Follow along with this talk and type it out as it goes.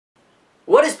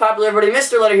What is popular, everybody?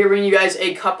 Mr. Letter here, bringing you guys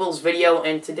a couples video,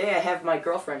 and today I have my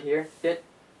girlfriend here.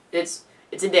 It's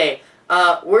a day.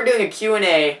 We're doing a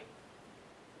Q&A.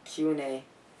 Q&A.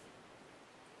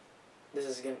 This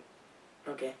is gonna...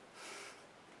 Okay.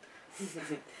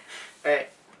 Alright.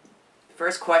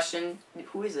 First question.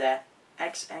 Who is that?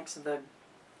 XX the...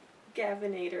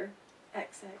 Gavinator.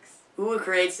 XX. Who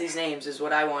creates these names is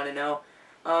what I want to know.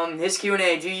 His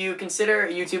Q&A, do you consider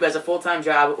YouTube as a full-time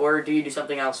job, or do you do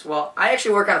something else? Well, I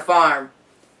actually work on a farm,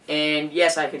 and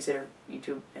yes, I consider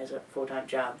YouTube as a full-time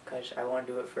job, because I want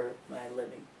to do it for my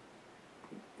living.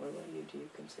 What about you? Do you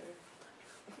consider it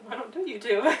I don't do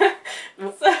YouTube.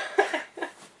 So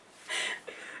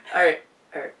Alright.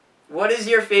 What is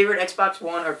your favorite Xbox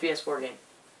One or PS4 game?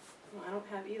 well, I don't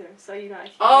have either, so you know I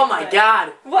can't. Oh my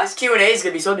god! What? This Q&A is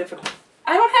going to be so difficult.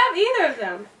 I don't have either of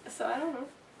them, so I don't know.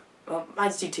 Well,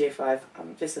 mine's GTA 5.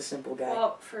 I'm just a simple guy.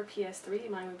 Well, for PS3,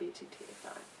 mine would be GTA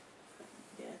 5.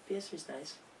 Yeah, PS3's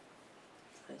nice.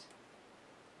 It's nice.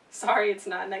 Sorry, it's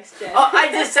not next gen. Oh,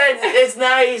 I just said it's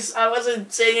nice. I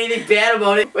wasn't saying anything bad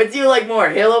about it. What do you like more,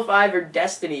 Halo 5 or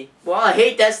Destiny? Well, I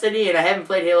hate Destiny and I haven't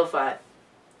played Halo 5.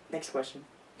 Next question.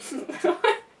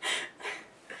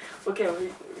 Okay, what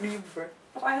do you prefer?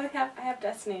 Well, I have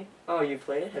Destiny. Oh, you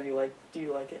played it? Do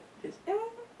you like it?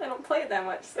 I don't play it that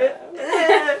much, so...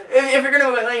 if you're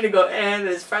gonna willing to go, and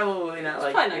it's probably not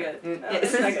like... Probably not good. No,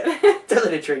 it's not good.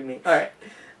 Doesn't intrigue me. Alright.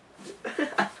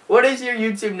 What is your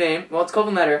YouTube name? Well, it's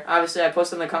Copeland Letter. Obviously, I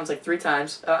posted in the comments like 3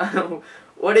 times.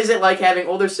 What is it like having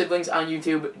older siblings on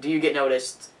YouTube? Do you get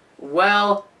noticed?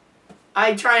 Well,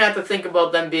 I try not to think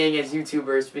about them being as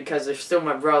YouTubers because they're still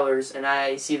my brothers, and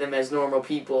I see them as normal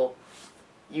people.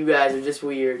 You guys are just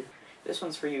weird. This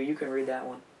one's for you. You can read that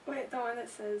one. Wait, the one that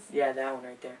says... Yeah, that one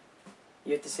right there.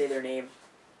 You have to say their name.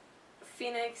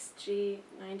 Phoenix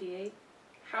G98.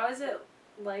 How is it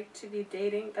like to be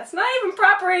dating... That's not even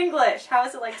proper English! How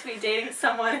is it like to be dating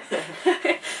someone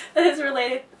that is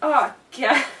related... Oh,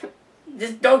 God.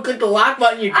 Just don't click the lock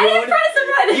button, you I didn't press the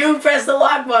button! You pressed the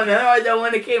lock button, otherwise that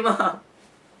one that came up.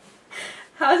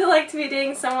 How is it like to be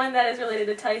dating someone that is related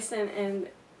to Tyson and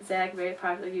Zach, very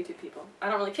popular YouTube people? I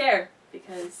don't really care,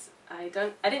 because I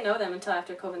didn't know them until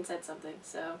after Coven said something,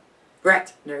 so...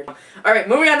 Correct, nerd. Alright,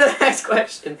 moving on to the next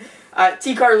question.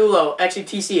 T. Carlulo, actually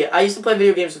TC. I used to play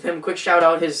video games with him. Quick shout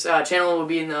out. His channel will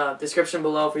be in the description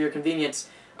below for your convenience.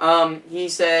 He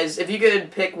says, if you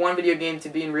could pick one video game to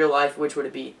be in real life, which would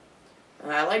it be?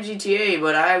 I like GTA,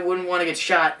 but I wouldn't want to get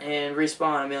shot and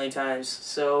respawn a million times.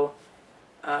 So,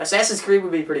 Assassin's Creed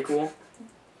would be pretty cool.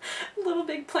 Little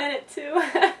Big Planet 2.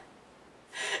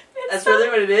 That's really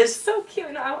what it is? So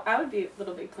cute. No, I would be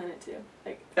Little Big Planet 2.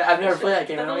 Like, I've never played that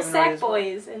game. The I don't little even know what it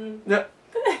sack is. boys and... No.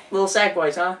 Little Sack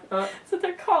Boys, huh? That's what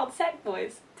they're called, sack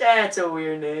boys. That's a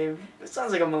weird name. It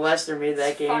sounds like a molester made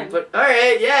that game. Fun. But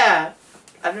alright, yeah.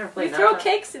 I've never played We that. throw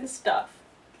cakes and stuff.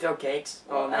 Throw cakes?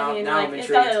 Oh, Well, now, I mean, now like, I'm it's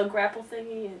intrigued. got a little grapple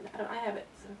thingy, and I have it,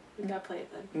 so we gotta play it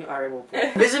then. Alright, we'll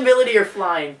play. Invisibility or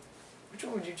flying? Which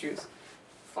one would you choose?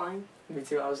 Flying. Me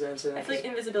too, I was gonna say that. I feel like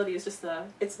invisibility is just the...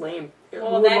 It's lame. Well,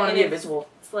 Who would that want to and be it's- invisible?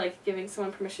 It's like giving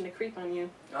someone permission to creep on you.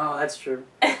 Oh, that's true.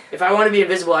 If I want to be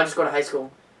invisible, I'd just go to high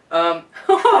school. Oh,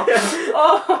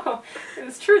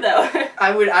 it's true though.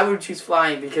 I would choose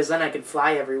flying because then I could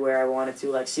fly everywhere I wanted to,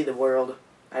 like see the world.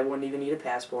 I wouldn't even need a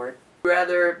passport. Would you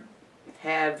rather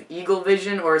have Eagle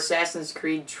Vision or Assassin's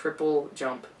Creed triple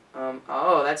jump?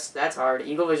 Oh, that's hard.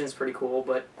 Eagle Vision's pretty cool,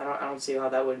 but I don't see how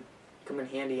that would come in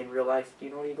handy in real life. Do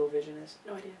you know what Eagle Vision is?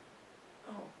 No idea.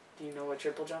 Oh, do you know what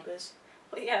triple jump is?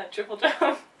 Well, yeah, triple jump.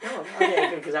 Oh, okay,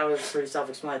 good, because that was pretty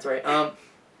self-explanatory.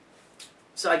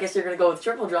 So I guess you're gonna go with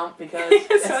triple jump because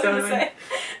That's what I was gonna say.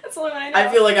 That's the only one I know. I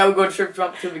feel like I would go triple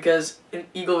jump too because an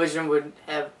Eagle Vision would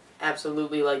have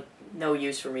absolutely like no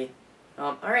use for me.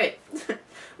 All right,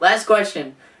 last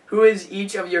question: who is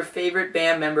each of your favorite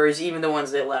band members, even the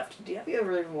ones that left? Have you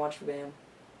ever even watched band?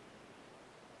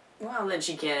 Well, then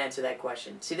she can't answer that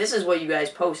question. See, this is what you guys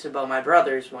post about my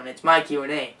brothers when it's my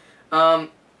Q&A. I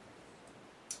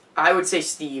would say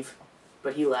Steve,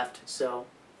 but he left, so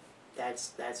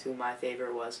that's who my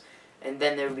favorite was. And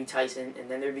then there would be Tyson, and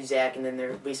then there would be Zach, and then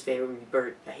their least favorite would be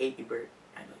Bert. I hate you, Bert.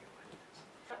 I know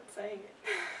you're I'm not saying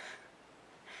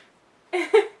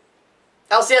it.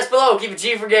 LCS below, keep it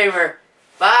G for gamer.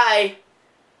 Bye.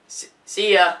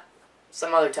 See ya.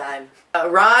 Some other time.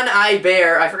 Ron I.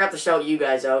 Bear, I forgot to shout you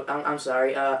guys out. I'm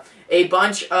sorry. A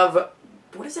bunch of...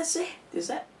 What does that say? Is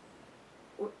that...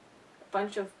 A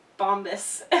bunch of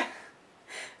Bombus.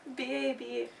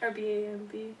 B-A-B or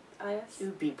B-A-M-B-I-S.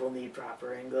 You people need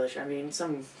proper English. I mean,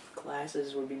 some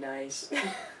classes would be nice.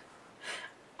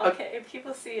 Okay,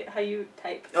 people see how you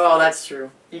type. Oh, that's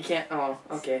true. You can't. Oh,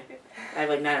 okay. I have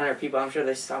like 900 people. I'm sure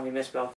they saw me misspell.